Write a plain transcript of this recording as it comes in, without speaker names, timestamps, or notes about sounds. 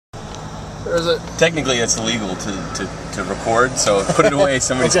Or is it? Technically, it's illegal to record, so put it away.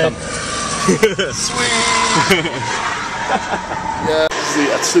 Somebody's okay. coming. Sweet! Yeah, this is the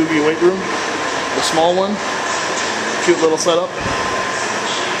Atsugi weight room. The small one. Cute little setup.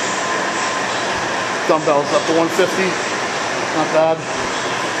 Dumbbells up to 150. Not bad.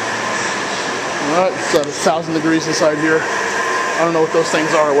 Alright, it's at 1,000 degrees inside here. I don't know what those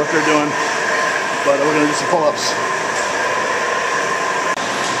things are or what they're doing, but we're going to do some pull-ups.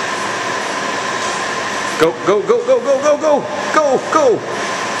 Go, go, go, go, go, go, go, go, go!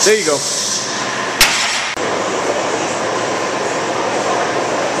 There you go.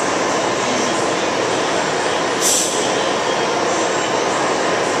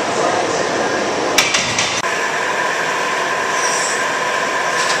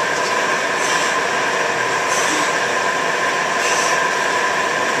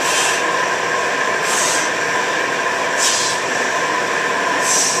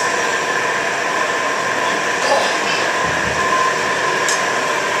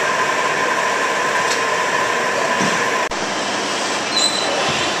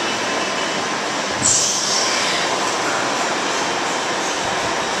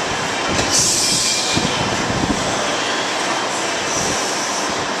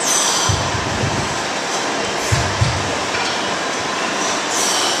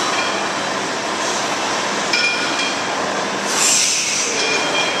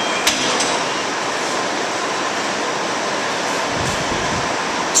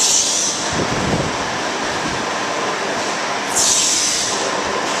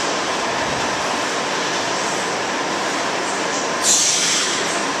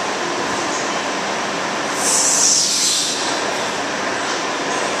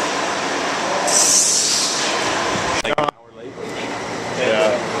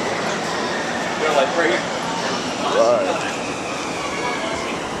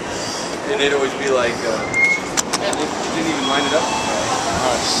 And they'd always be like, man, they didn't even line it up.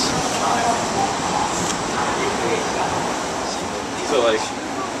 Nice. So like,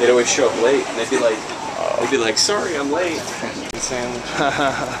 they'd always show up late, and they'd be like, sorry, I'm late. Sandwich,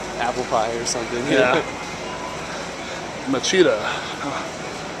 apple pie or something. Yeah. Machida.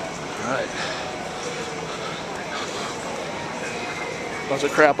 All right. Bunch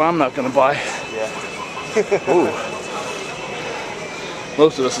of crap I'm not gonna buy. Yeah. Ooh.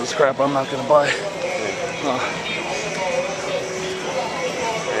 Most of this is crap I'm not gonna buy.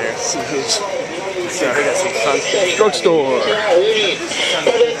 There's drugstore. I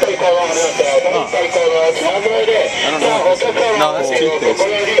don't know what this is. No, that's toothpaste.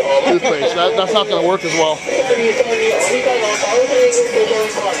 Toothpaste. That's not gonna work as well.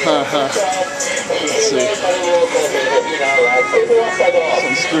 Let's see.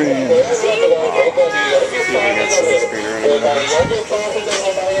 Sunscreen.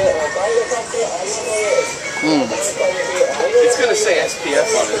 It's gonna say SPF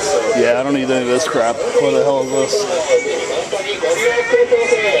on it, so. Yeah, I don't need any of this crap. What the hell is this? What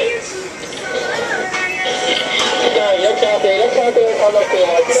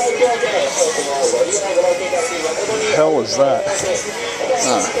the hell is that?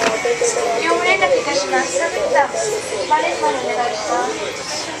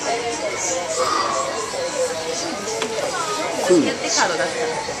 Food.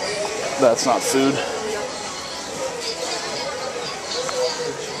 That's not food.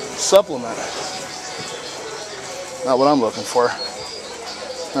 Supplement. Not what I'm looking for.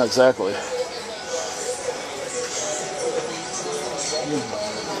 Not exactly.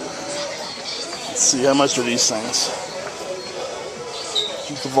 Let's see, how much are these things?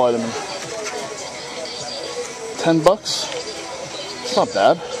 What's the vitamin? $10? It's not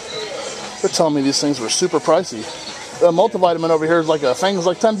bad. They're telling me these things were super pricey. The multivitamin over here is like a thing is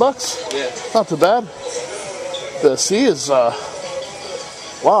like $10. Yeah. Not too bad. The C is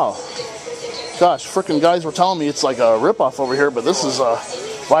wow. Gosh, frickin' guys were telling me it's like a ripoff over here, but this is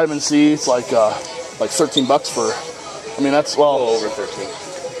vitamin C. It's like $13 for. I mean, that's well over 13.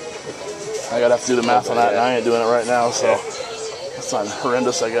 I gotta have to do the math on that, and I ain't doing it right now, so that's not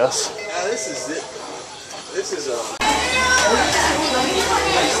horrendous, I guess. Yeah, this is it. This is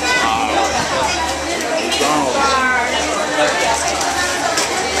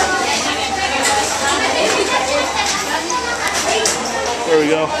There we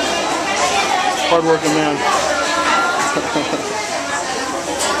go. Hard-working man.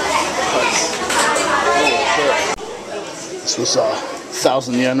 This was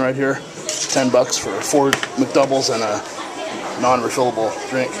 1,000 yen right here. $10 for 4 McDoubles and a non-refillable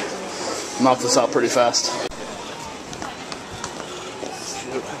drink. Knocked this out pretty fast.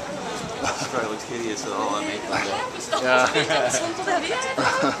 probably looks hideous with all that makeup. Yeah.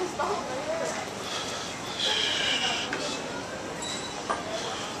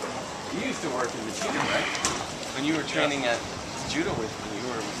 when you were training at judo with me,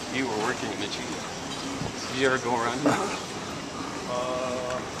 you were working at Machida. Did you ever go around here?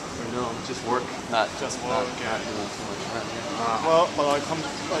 Or no, just work, not just work. Not doing too much around here. Well,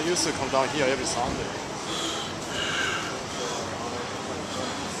 I used to come down here every Sunday.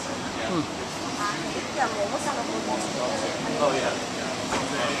 Yeah. Oh yeah.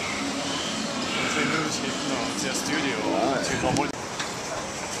 They moved their studio to Maniwa.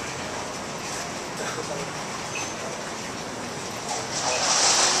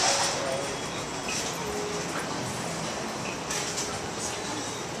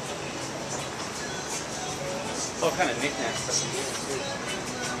 What kind of knickknacks stuff you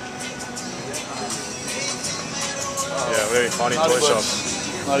Yeah, very funny toy shop.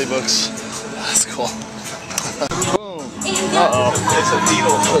 Naughty books. That's cool. Boom. Uh-oh. It's a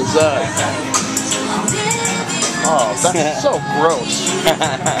needle. What is that? Oh, that's so gross.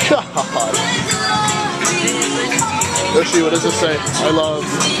 God. Yoshi, what does it say? I love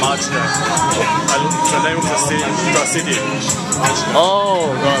Machida. The name of the city.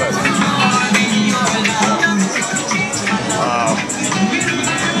 Oh, got it. Wow.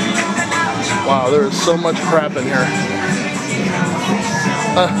 Wow, there is so much crap in here.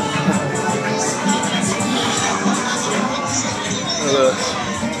 Look at this.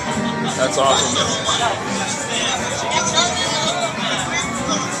 That's awesome.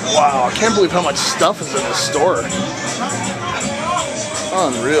 Wow, I can't believe how much stuff is in this store.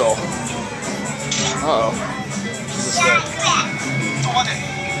 Unreal. Uh-oh. What's this guy?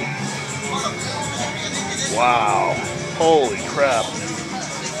 Wow. Holy crap.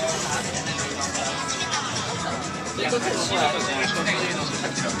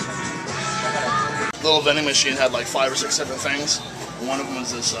 Little vending machine had like 5 or 6 different things. One of them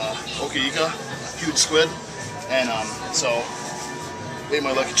was this Okayika, huge squid. And so ate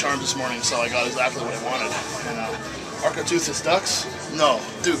my Lucky Charms this morning, so I got exactly what I wanted. And Arcatoothus ducks? No,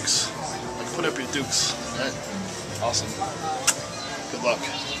 dukes. Like put up your dukes. Right? Awesome. Good luck.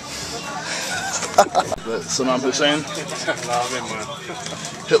 Saddam Hussein?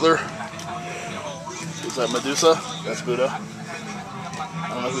 Hitler? Is that Medusa? That's Buddha. I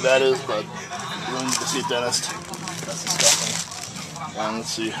don't know who that is, but you need to see a dentist. That's disgusting. And let's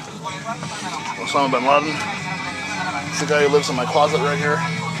see. Osama bin Laden. It's the guy who lives in my closet right here.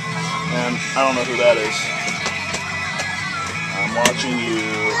 And I don't know who that is. I'm watching you.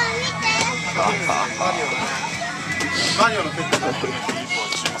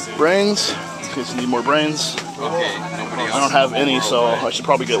 Brains. In case you need more brains. Okay, nobody else. I don't have any, so I should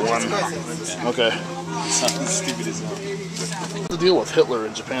probably get one. Okay. Something stupid as hell. What's the deal with Hitler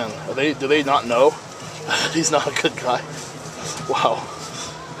in Japan? Do they not know? He's not a good guy. Wow.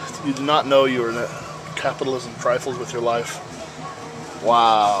 You do not know you are in capitalism trifles with your life.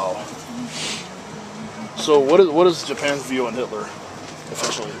 Wow. So what is Japan's view on Hitler,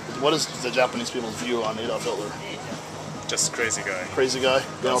 officially? What is the Japanese people's view on Adolf Hitler? Just crazy guy. Crazy guy?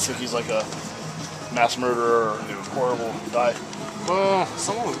 They don't think he's like a mass murderer or horrible guy? Well,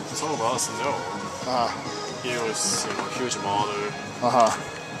 some of us know. He was a huge martyr.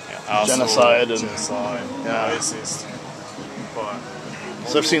 Yeah, Genocide and racist. But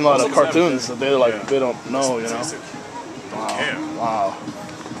so I've seen a lot of cartoons that they don't know, you know. Wow.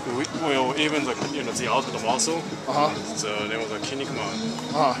 Well, even the the ultimate muscle. So there was a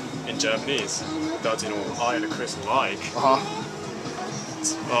Kinnikuman in Japanese that I and Chris like.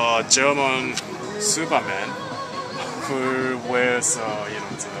 German Superman who wears the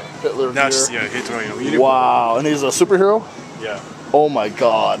Hitler Hitler uniform. Wow, and he's a superhero? Yeah. Oh my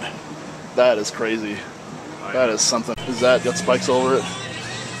god. That is crazy. That is something. Is that got spikes over it?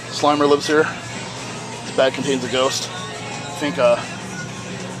 Slimer lives here. This bag contains a ghost. I think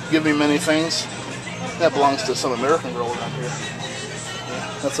give me many things. That belongs to some American girl around here.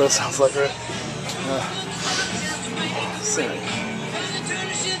 Yeah, that's what it sounds like, right? Yeah. Sick.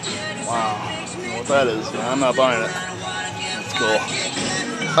 Wow. I don't know what that is, man. I'm not buying it. That's cool.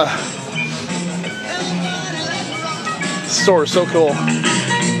 The store is so cool.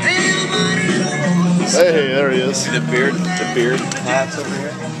 Hey, there he is. See the beard hats over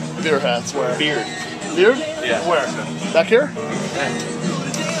here? Beer hats, where? Beard. Beard? Yeah. Where? Back here?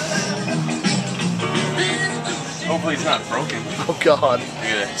 Hopefully it's not broken. Oh god. Look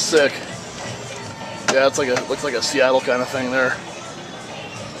at it. Sick. Yeah, it's looks like a Seattle kind of thing there.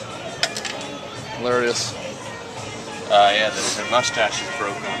 Hilarious. Yeah, the mustache is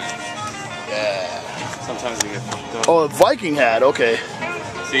broken on it. Yeah. Sometimes you get Oh, a Viking hat, okay.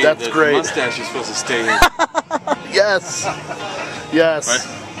 See, that's the great. mustache is supposed to stay here. Yes. Yes. Right?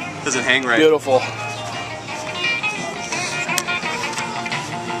 Doesn't hang right. Beautiful.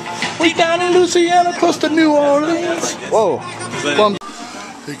 We down in Louisiana, close to New Orleans. Whoa.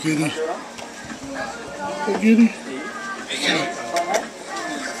 Hey, kitty. Hey, kitty. Hey, kitty.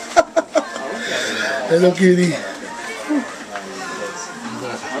 Hello, kitty.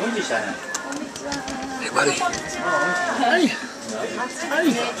 Hey, buddy. Hey. Hey.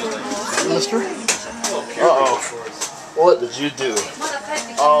 Mister. Uh-oh. What did you do?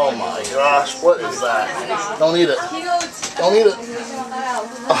 Oh my gosh, what is that? Don't eat it. Don't eat it.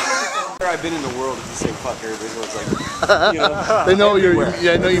 I've been in the world, it's the same fuck. Everybody's always like, you know, they know you're,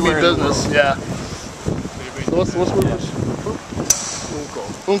 yeah, I know you mean everywhere in the business, yeah. So what's word?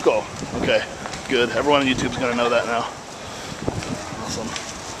 Unko. Okay, good. Everyone on YouTube's gonna know that now. Awesome.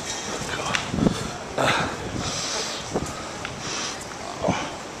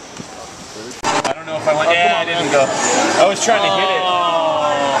 I don't know if I went. Yeah, I didn't go. I was trying to hit it.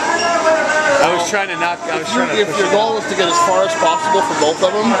 I was trying to knock. If your goal is to get as far as possible for both of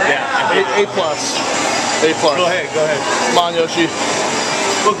them, yeah, A plus. A plus. Go ahead. Come on, Yoshi.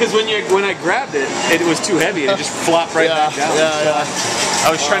 Well, because when I grabbed it, it was too heavy and it just flopped right back down. Yeah. I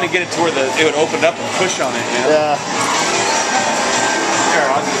was trying to get it to where it would open up and push on it. You know? Yeah. Here,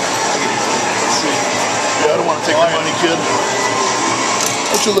 I'll see. Yeah, I don't want to take your money, kid.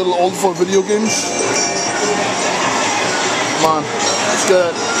 Aren't you a little old for video games? Come on, let's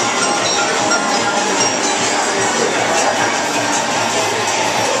get it.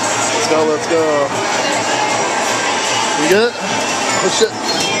 Let's go. You get it? Push it.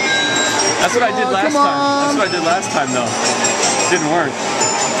 That's what I did last time. That's what I did last time, though. Didn't work.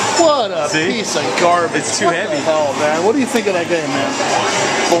 What a piece of garbage. It's too heavy. Oh, man. What do you think of that game, man?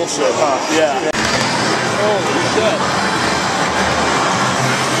 Bullshit, huh? Yeah. Holy shit.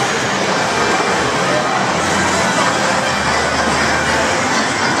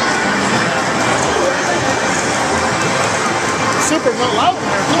 Super loud in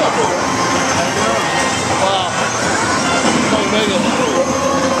there, too. Wow. Oh, mega.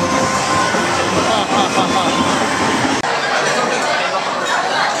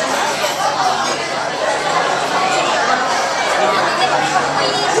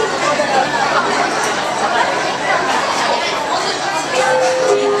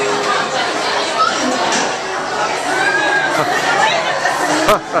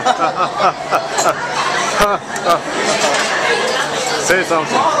 Say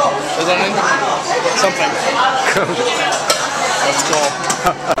something. Is that anything? Something. Let's go.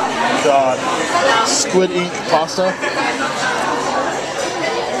 God. Squid ink pasta.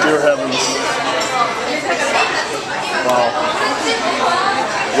 Dear heavens. Wow.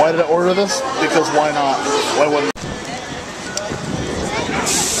 Why did I order this? Because why not? Why wouldn't?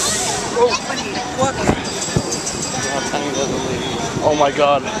 Oh my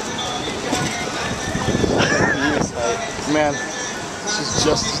God. Man.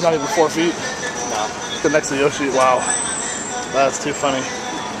 She's not even 4 feet. No. Good next to Yoshi. Wow. That's too funny.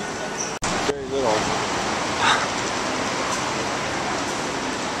 Very little.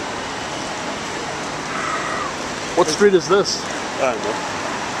 What street is this? I don't know.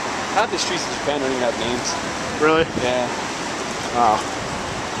 Half the streets in Japan don't even have names. Really? Yeah. Wow.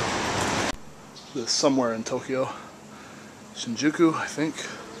 This is somewhere in Tokyo. Shinjuku, I think.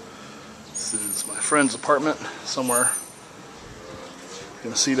 This is my friend's apartment somewhere. You're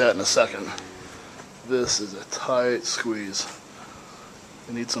gonna see that in a second. This is a tight squeeze.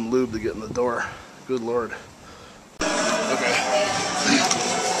 I need some lube to get in the door. Good Lord. Okay.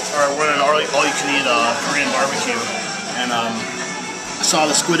 Alright, we're at an all-you-can-eat Korean barbecue. And I saw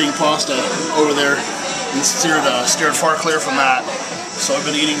the squid ink pasta over there and steered far clear from that. So I've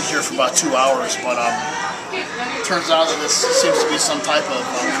been eating here for about 2 hours, but turns out that this seems to be some type of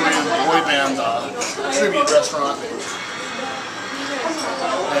Korean boy band tribute restaurant.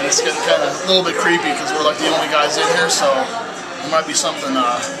 And it's getting kind of a little bit creepy because we're like the only guys in here, so there might be something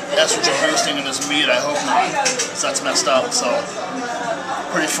estrogen boosting in this meat. I hope not, because that's messed up. So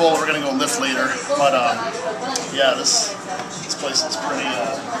pretty full. We're gonna go lift later, but yeah, this place is pretty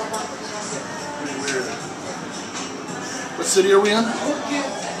weird. What city are we in?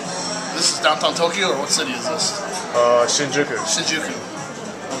 This is downtown Tokyo, or what city is this? Shinjuku. Shinjuku.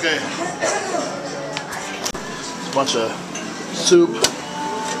 Okay. It's a bunch of soup.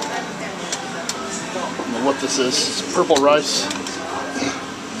 I don't know what this is. It's purple rice.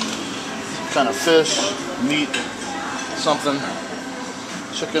 Some kind of fish, meat, something.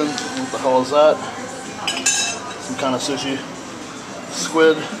 Chicken. What the hell is that? Some kind of sushi.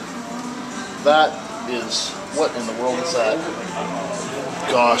 Squid. That is... what in the world is that?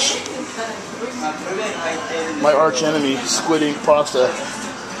 Gosh. My arch enemy, squid ink pasta.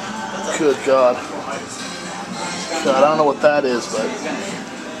 Good God. God, I don't know what that is, but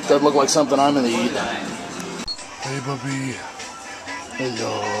Doesn't look like something I'm gonna eat. Hey, Bubby.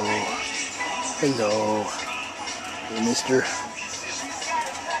 Hello. Hello. Hey, mister.